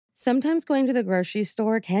Sometimes going to the grocery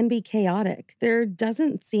store can be chaotic. There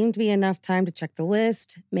doesn't seem to be enough time to check the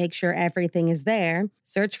list, make sure everything is there,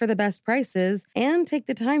 search for the best prices, and take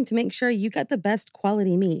the time to make sure you get the best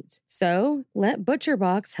quality meat. So, let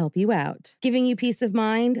ButcherBox help you out. Giving you peace of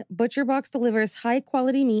mind, ButcherBox delivers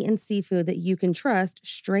high-quality meat and seafood that you can trust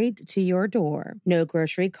straight to your door. No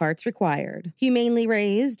grocery carts required. Humanely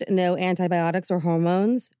raised, no antibiotics or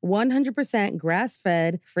hormones, 100%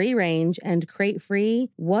 grass-fed, free-range, and crate-free.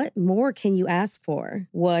 What more can you ask for?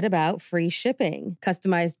 What about free shipping,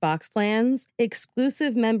 customized box plans,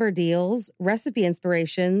 exclusive member deals, recipe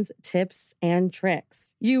inspirations, tips, and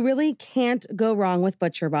tricks? You really can't go wrong with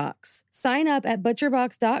ButcherBox. Sign up at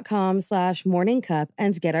butcherbox.com/morningcup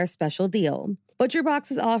and get our special deal. ButcherBox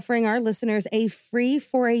is offering our listeners a free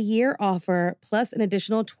for-a-year offer plus an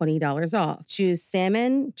additional $20 off. Choose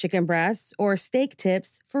salmon, chicken breasts, or steak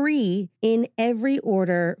tips free in every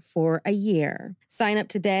order for a year. Sign up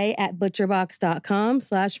today at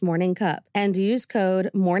butcherbox.com/morningcup and use code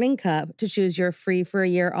morningcup to choose your free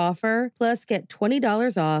for-a-year offer plus get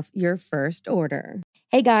 $20 off your first order.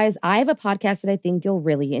 Hey guys, I have a podcast that I think you'll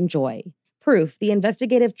really enjoy. Proof, the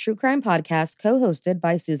investigative true crime podcast co-hosted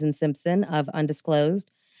by Susan Simpson of Undisclosed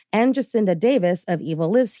and Jacinda Davis of Evil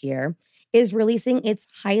Lives Here, is releasing its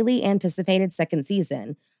highly anticipated second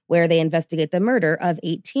season, where they investigate the murder of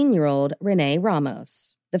 18-year-old Renee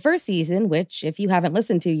Ramos. The first season, which, if you haven't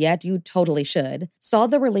listened to yet, you totally should, saw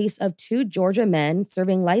the release of 2 Georgia men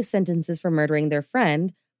serving life sentences for murdering their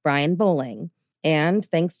friend, Brian Bowling. And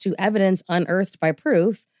thanks to evidence unearthed by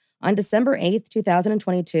Proof, on December 8th,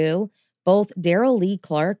 2022, both Daryl Lee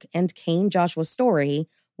Clark and Kane Joshua Story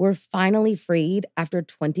were finally freed after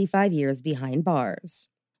 25 years behind bars.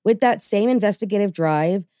 With that same investigative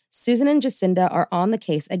drive, Susan and Jacinda are on the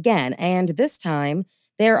case again, and this time,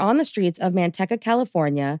 they are on the streets of Manteca,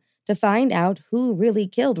 California, to find out who really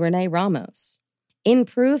killed Renee Ramos. In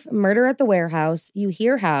Proof, Murder at the Warehouse, you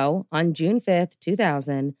hear how, on June 5th,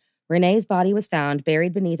 2000, Renee's body was found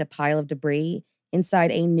buried beneath a pile of debris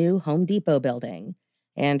inside a new Home Depot building,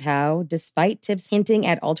 and how, despite tips hinting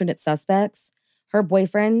at alternate suspects, her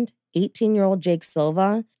boyfriend, 18-year-old Jake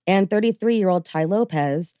Silva, and 33-year-old Ty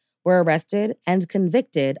Lopez were arrested and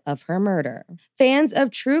convicted of her murder. Fans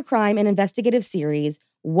of true crime and investigative series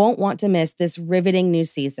won't want to miss this riveting new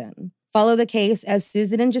season. Follow the case as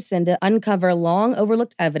Susan and Jacinda uncover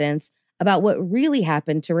long-overlooked evidence about what really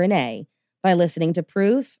happened to Renee by listening to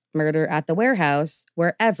Proof, Murder at the Warehouse,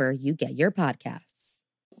 wherever you get your podcasts.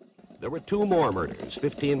 There were 2 more murders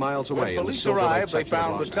 15 miles away. When police arrived, they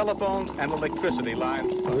found the telephones and electricity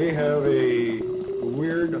lines. We have a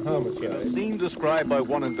weird homicide. A scene described by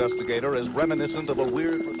one investigator as reminiscent of a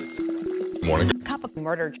weird... Morning. Cup of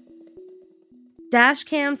murder. Dash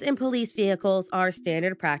cams in police vehicles are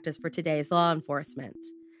standard practice for today's law enforcement.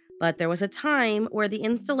 But there was a time where the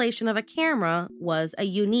installation of a camera was a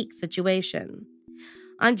unique situation.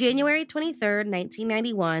 On January 23,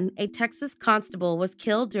 1991, a Texas constable was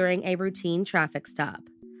killed during a routine traffic stop.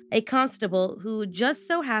 A constable who just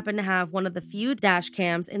so happened to have one of the few dash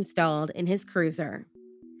cams installed in his cruiser.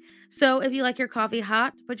 So if you like your coffee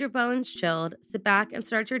hot, but your bones chilled, sit back and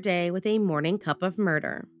start your day with a morning cup of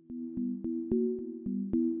murder.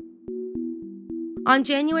 On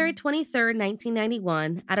January 23,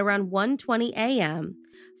 1991, at around 1:20 a.m.,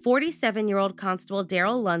 47-year-old Constable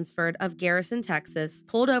Daryl Lunsford of Garrison, Texas,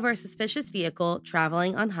 pulled over a suspicious vehicle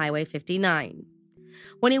traveling on Highway 59.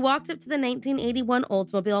 When he walked up to the 1981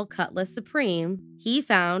 Oldsmobile Cutlass Supreme, he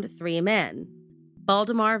found 3 men: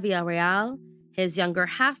 Baldemar Villarreal, his younger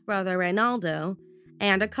half-brother Reynaldo,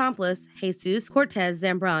 and accomplice Jesus Cortez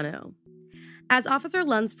Zambrano. As Officer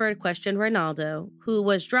Lunsford questioned Reynaldo, who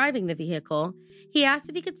was driving the vehicle, he asked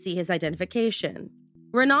if he could see his identification.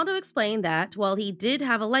 Reynaldo explained that, while he did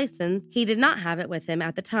have a license, he did not have it with him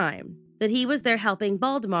at the time, that he was there helping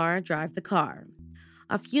Baldemar drive the car.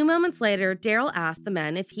 A few moments later, Daryl asked the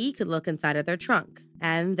men if he could look inside of their trunk,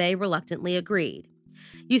 and they reluctantly agreed.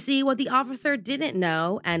 You see, what the officer didn't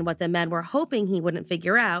know, and what the men were hoping he wouldn't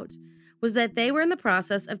figure out, was that they were in the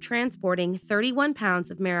process of transporting 31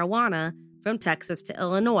 pounds of marijuana from Texas to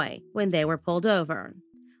Illinois when they were pulled over,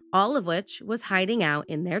 all of which was hiding out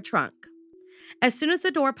in their trunk. As soon as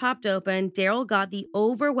the door popped open, Daryl got the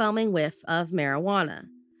overwhelming whiff of marijuana.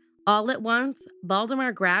 All at once,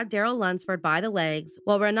 Baldemar grabbed Daryl Lunsford by the legs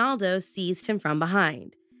while Reynaldo seized him from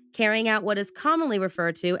behind, carrying out what is commonly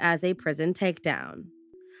referred to as a prison takedown.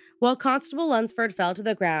 While Constable Lunsford fell to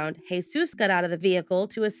the ground, Jesus got out of the vehicle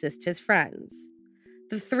to assist his friends.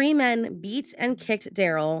 The 3 men beat and kicked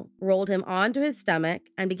Daryl, rolled him onto his stomach,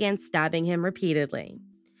 and began stabbing him repeatedly.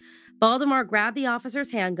 Baldemar grabbed the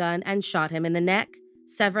officer's handgun and shot him in the neck,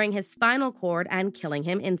 severing his spinal cord and killing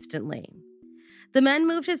him instantly. The men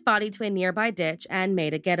moved his body to a nearby ditch and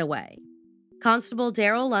made a getaway. Constable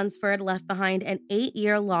Daryl Lunsford left behind an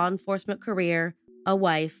 8-year law enforcement career, a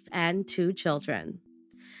wife, and 2 children.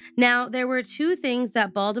 Now, there were 2 things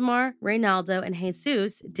that Baldemar, Reynaldo, and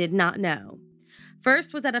Jesus did not know.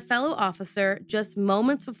 First was that a fellow officer, just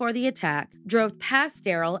moments before the attack, drove past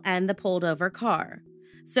Daryl and the pulled-over car.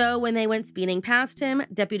 So when they went speeding past him,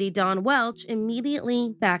 Deputy Don Welch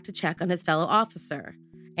immediately backed to check on his fellow officer,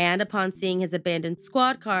 and upon seeing his abandoned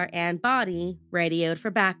squad car and body, radioed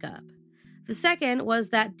for backup. The second was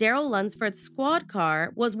that Daryl Lunsford's squad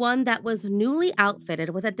car was one that was newly outfitted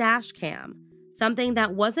with a dash cam, something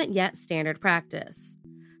that wasn't yet standard practice.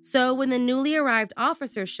 So when the newly arrived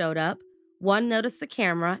officers showed up, one noticed the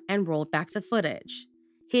camera and rolled back the footage.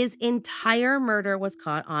 His entire murder was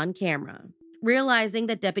caught on camera. Realizing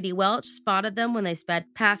that Deputy Welch spotted them when they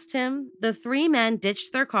sped past him, the 3 men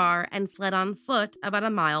ditched their car and fled on foot about a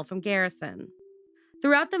mile from Garrison.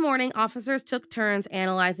 Throughout the morning, officers took turns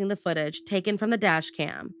analyzing the footage taken from the dash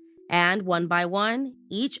cam, and one by one,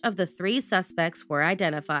 each of the 3 suspects were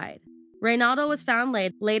identified. Reynaldo was found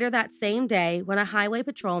later that same day when a highway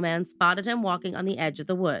patrolman spotted him walking on the edge of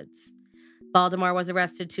the woods. Baldemar was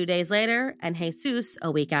arrested 2 days later, and Jesus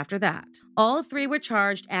a week after that. All 3 were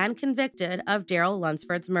charged and convicted of Daryl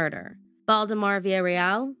Lunsford's murder. Baldemar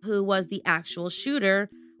Villarreal, who was the actual shooter,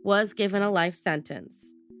 was given a life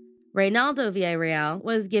sentence. Reynaldo Villarreal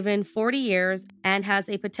was given 40 years and has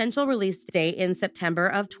a potential release date in September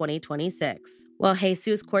of 2026, while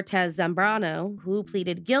Jesus Cortez Zambrano, who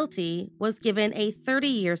pleaded guilty, was given a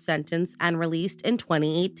 30-year sentence and released in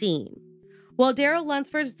 2018. While Daryl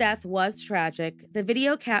Lunsford's death was tragic, the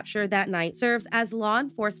video captured that night serves as law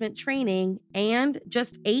enforcement training and,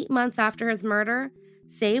 just 8 months after his murder,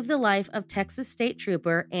 saved the life of Texas State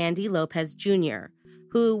Trooper Andy Lopez Jr.,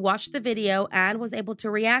 who watched the video and was able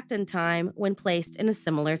to react in time when placed in a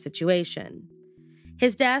similar situation.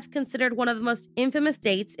 His death, considered one of the most infamous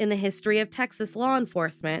dates in the history of Texas law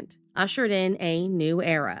enforcement, ushered in a new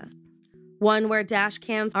era. One where dash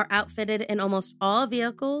cams are outfitted in almost all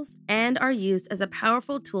vehicles and are used as a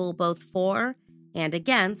powerful tool both for and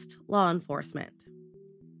against law enforcement.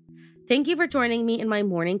 Thank you for joining me in my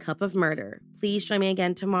morning cup of murder. Please join me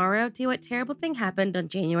again tomorrow to hear what terrible thing happened on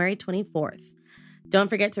January 24th. Don't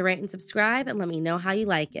forget to rate and subscribe and let me know how you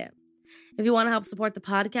like it. If you want to help support the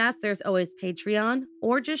podcast, there's always Patreon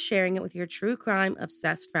or just sharing it with your true crime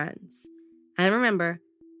obsessed friends. And remember,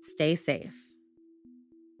 stay safe.